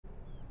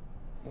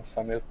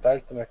Nossa, meio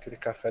tarde, tomei aquele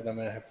café da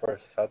manhã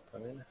reforçado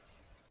também, né?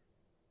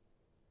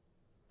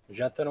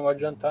 Janta eu não gosto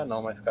de jantar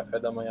não, mas café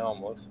da manhã é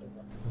almoço.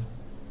 Né?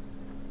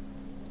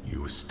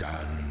 You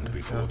stand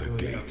before the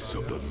gates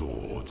of the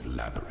Lord's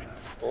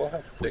labyrinth.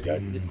 Porra,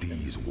 Within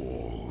these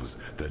walls,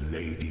 the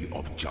Lady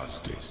of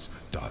Justice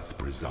doth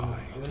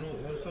preside.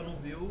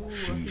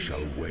 She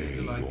shall weigh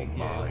your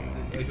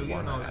mind in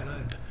one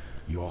hand,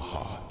 your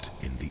heart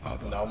in the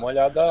other. Dá uma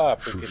olhada lá,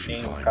 porque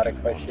tem um cara que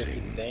faz chefe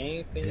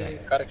tem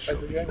cara que faz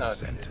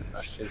Juggernaut.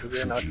 Acho que é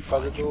Juggernaut por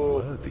causa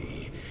do...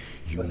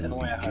 Você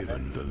não erra, né?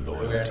 O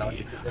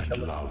Juggernaut que deixa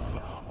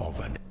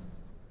você...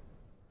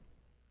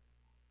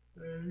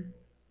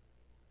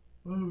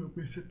 Oh, meu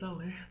PC tá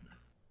lerdo.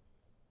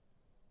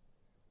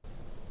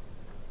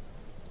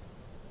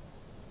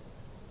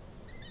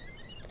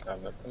 Ah,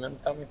 meu também não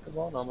tá muito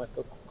bom não, mas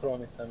tô com o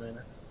Chrome também,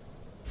 né?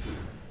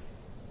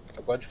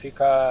 Eu gosto de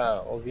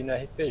ficar ouvindo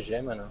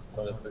RPG, mano,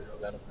 quando eu tô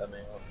jogando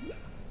também. Ó.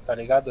 Tá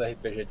ligado o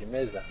RPG de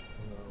mesa?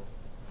 Não.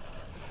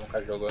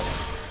 Nunca jogou, né?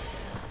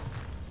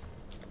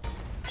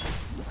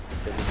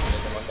 RPG de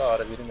mesa é uma da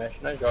hora, vira e mexe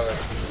na joga.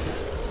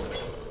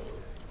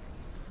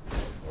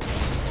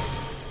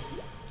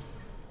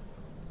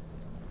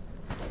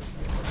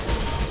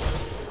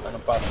 Ano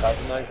passado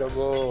nós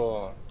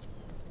jogou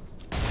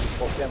de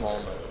Pokémon,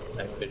 mano.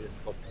 RPG de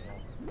Pokémon.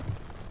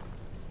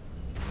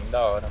 Muito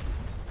da hora.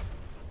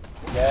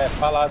 E é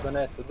falado,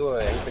 né? Tudo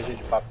é RPG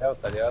de papel,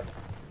 tá ligado?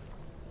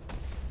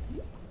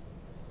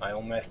 Aí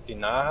um mestre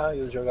narra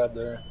e o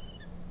jogador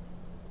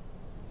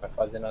vai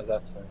fazendo as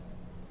ações.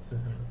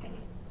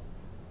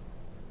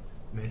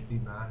 Mestre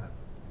narra.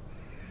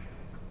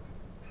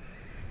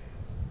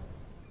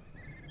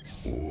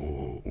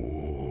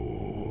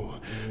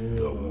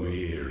 The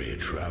weary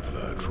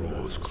traveler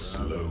draws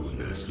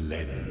slowness,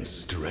 lends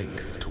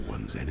strength to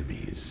one's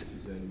enemies.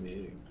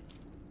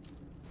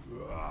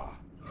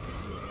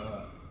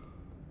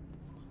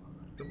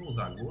 Eu vou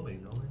usar golem,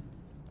 não, né?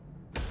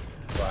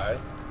 Vai.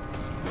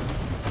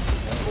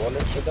 Um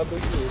golem que dá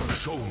BU.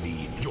 Show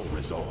me your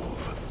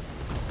resolve.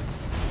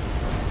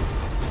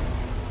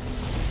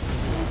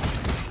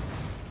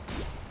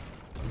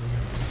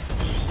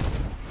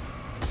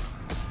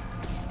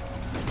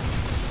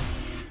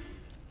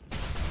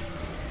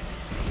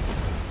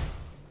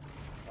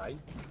 Ai.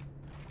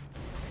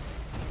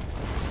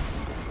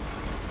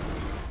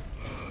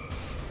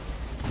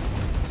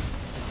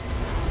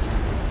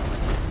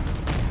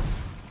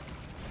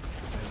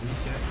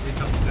 Ele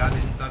tá bugado,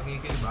 ele não sabe quem é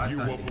que ele bate,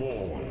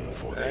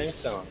 tá? É,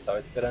 então, tava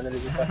esperando ele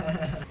vir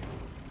passar.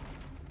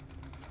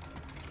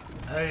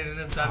 Ele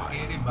não sabe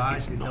quem ele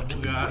bate, ele tá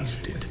bugado.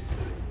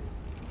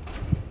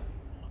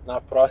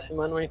 Na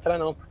próxima não entra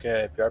não, porque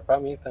é pior pra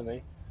mim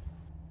também.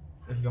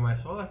 Ele fica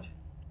mais forte?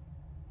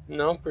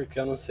 Não, porque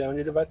eu não sei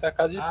onde ele vai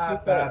tacar as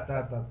skills, cara.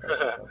 Tá.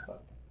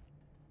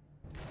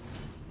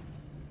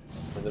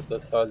 Quando eu tô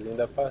sozinho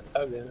dá pra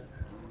saber, né?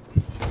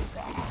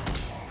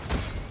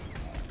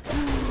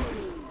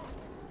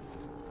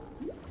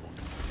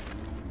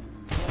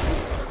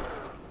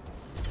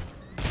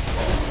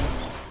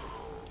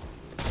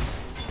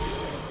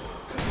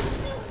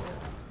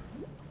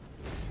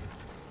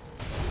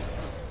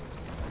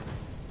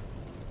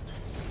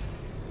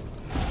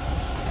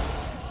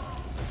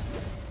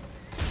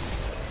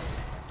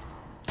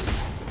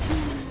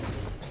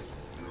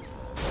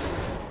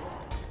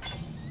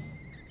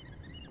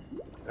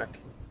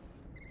 Aqui.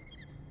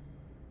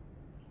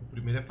 O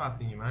primeiro é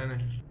facinho demais, né?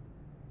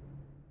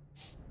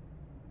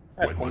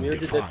 É, com 1000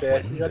 de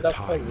DPS já dá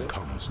pra fazer.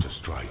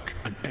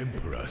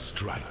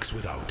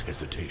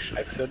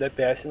 É que seu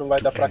DPS não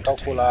vai dar pra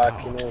calcular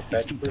aqui no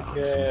patch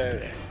porque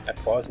é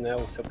pós, né?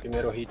 O seu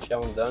primeiro hit é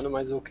um dano,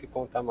 mas o que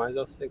conta mais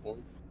é o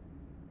segundo.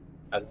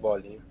 As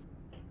bolinhas.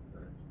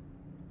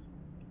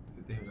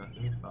 Se terminar, você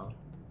me fala.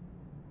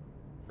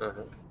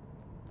 Aham.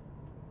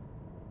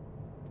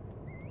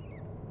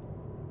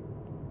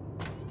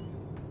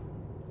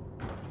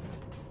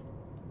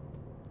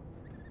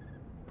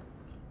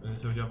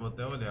 Eu já vou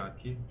até olhar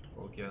aqui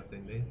qual que é a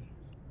ascendência.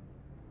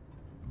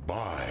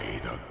 By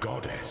the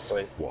goddess,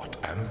 what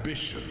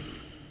ambition!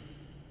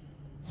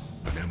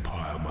 An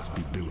empire must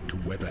be built to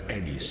weather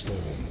any storm.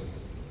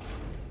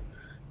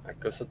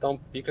 Aqui eu sou tão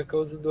pica que eu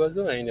uso duas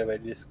ainda,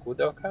 velho. De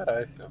escudo é o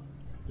caralho, filho.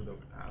 Escudo é o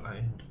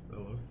caralho, tô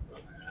louco.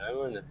 É,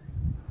 mano.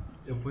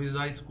 Eu fui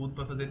usar escudo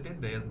pra fazer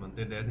T10, mano.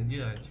 T10 em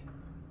diante.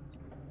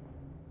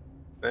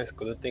 Na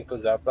escudo tem que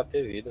usar pra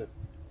ter vida.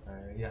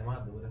 É, e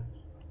armadura.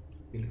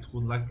 Aquele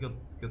escudo lá que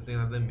eu tenho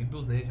nada é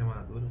 1200 de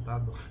armadura, tá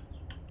doido.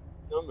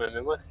 Não, mas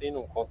mesmo assim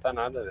não conta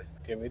nada, velho.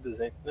 Porque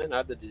 1200 não é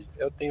nada de...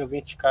 Eu tenho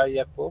 20k e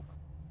é pouco.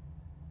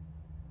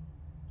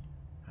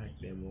 Ai,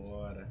 que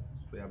demora.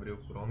 Fui abrir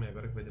o Chrome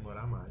agora que vai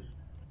demorar mais.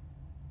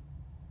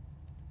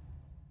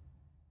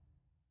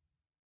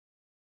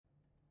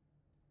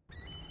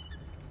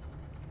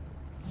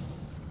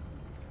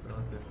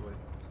 Pronto, já foi.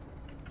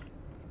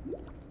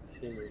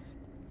 Sim, velho.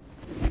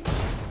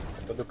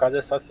 Em todo caso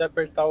é só você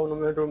apertar o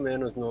número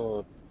menos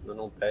no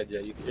numpad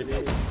aí que ele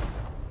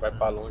vai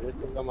pra longe e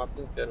toca o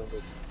mapa inteiro.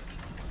 Velho.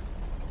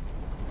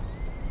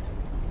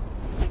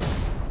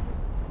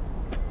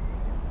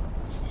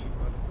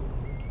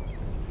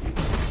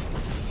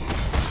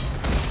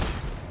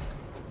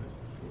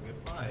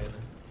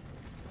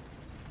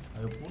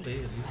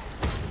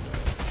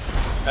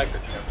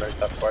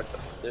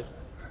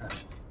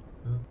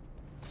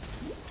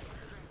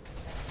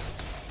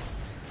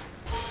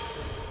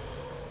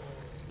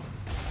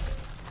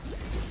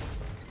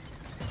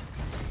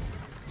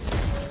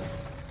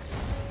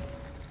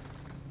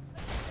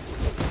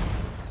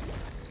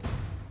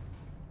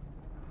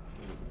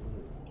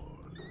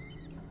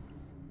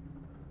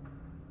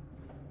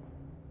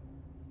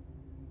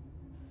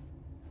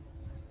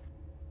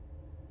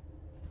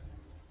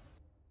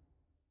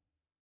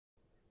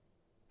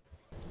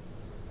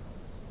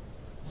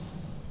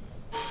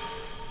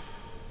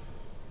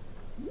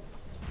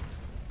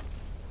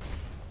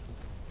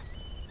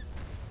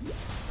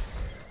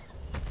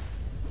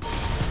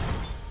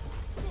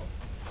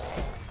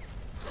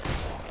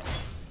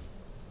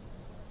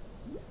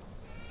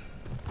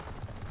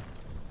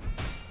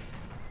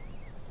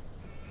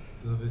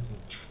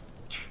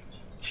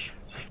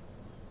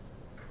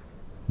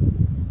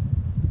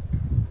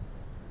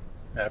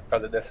 É, por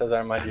causa dessas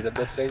armadilhas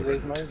dá 3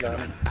 vezes mais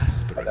dano.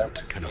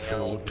 Aspirant can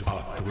afford.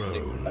 Our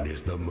throne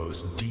is the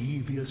most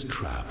devious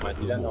trap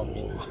of them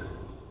all.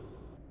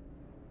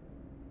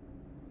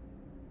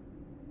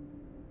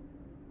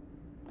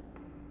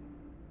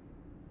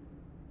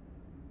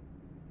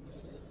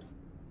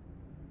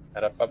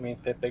 Era pra mim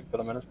ter pego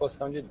pelo menos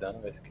poção de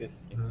dano, eu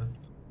esqueci.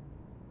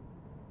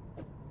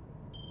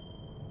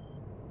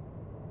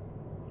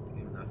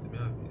 Terminasse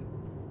minha vida.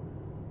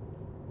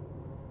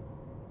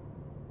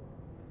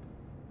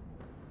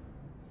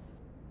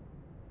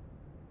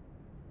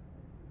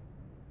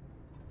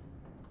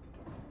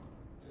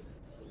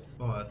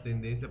 Ó, a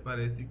ascendência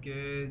parece que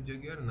é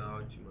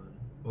Juggernaut, mano.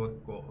 Ou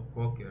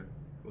qualquer.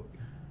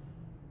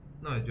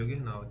 Não, é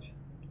Juggernaut.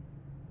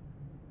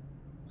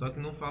 Só que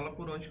não fala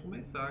por onde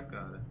começar,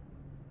 cara.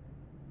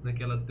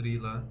 Naquela tri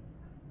lá.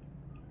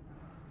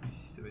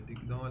 Ixi, você vai ter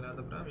que dar uma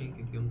olhada pra mim,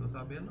 que aqui eu não tô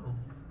sabendo não.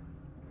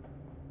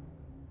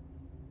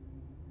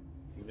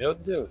 Meu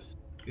Deus.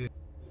 Que?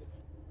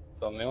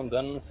 Tomei um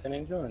dano não sei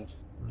nem de onde.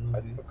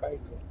 Quase que eu caí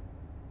tudo.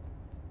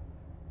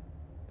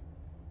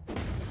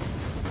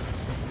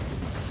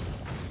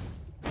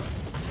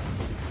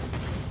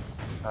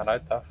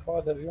 Caralho, tá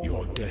foda, viu?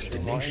 Your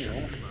destination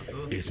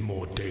is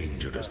more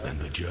dangerous than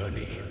the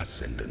journey,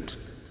 Ascendant.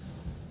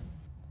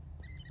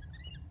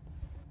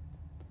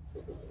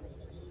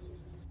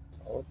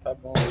 Oh, tá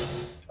bom.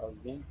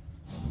 Tchauzinho.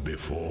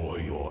 Before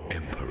your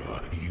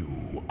emperor,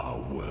 you are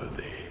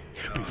worthy.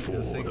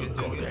 Before the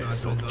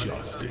goddess of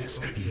justice,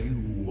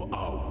 you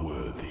are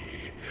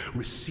worthy.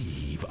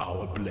 Receive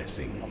our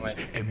blessings,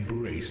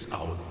 embrace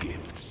our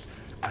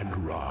gifts, and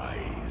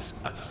rise,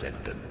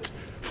 Ascendant.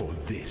 For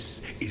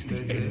this is the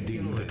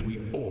ending that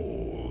we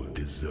all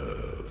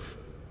deserve.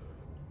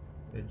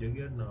 É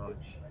Juggernaut.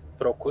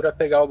 Procura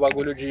pegar o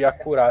bagulho de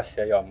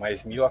acurácia aí, ó.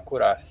 Mais 1000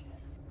 acurácia.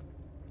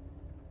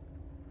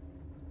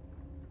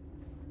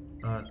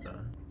 Ah,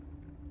 tá.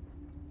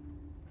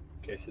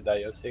 Porque esse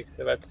daí eu sei que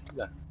você vai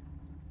precisar.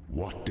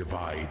 What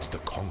divides the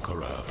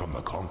conqueror from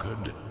the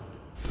conquered?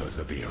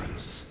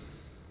 Perseverance.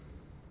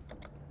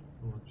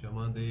 Pronto, já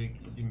mandei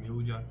aqui de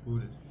 1000 de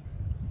accuracy.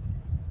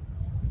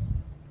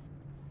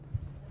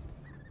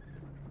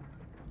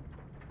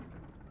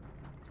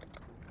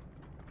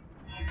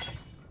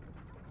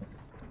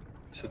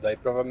 Isso daí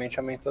provavelmente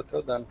aumentou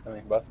teu dano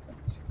também,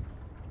 bastante.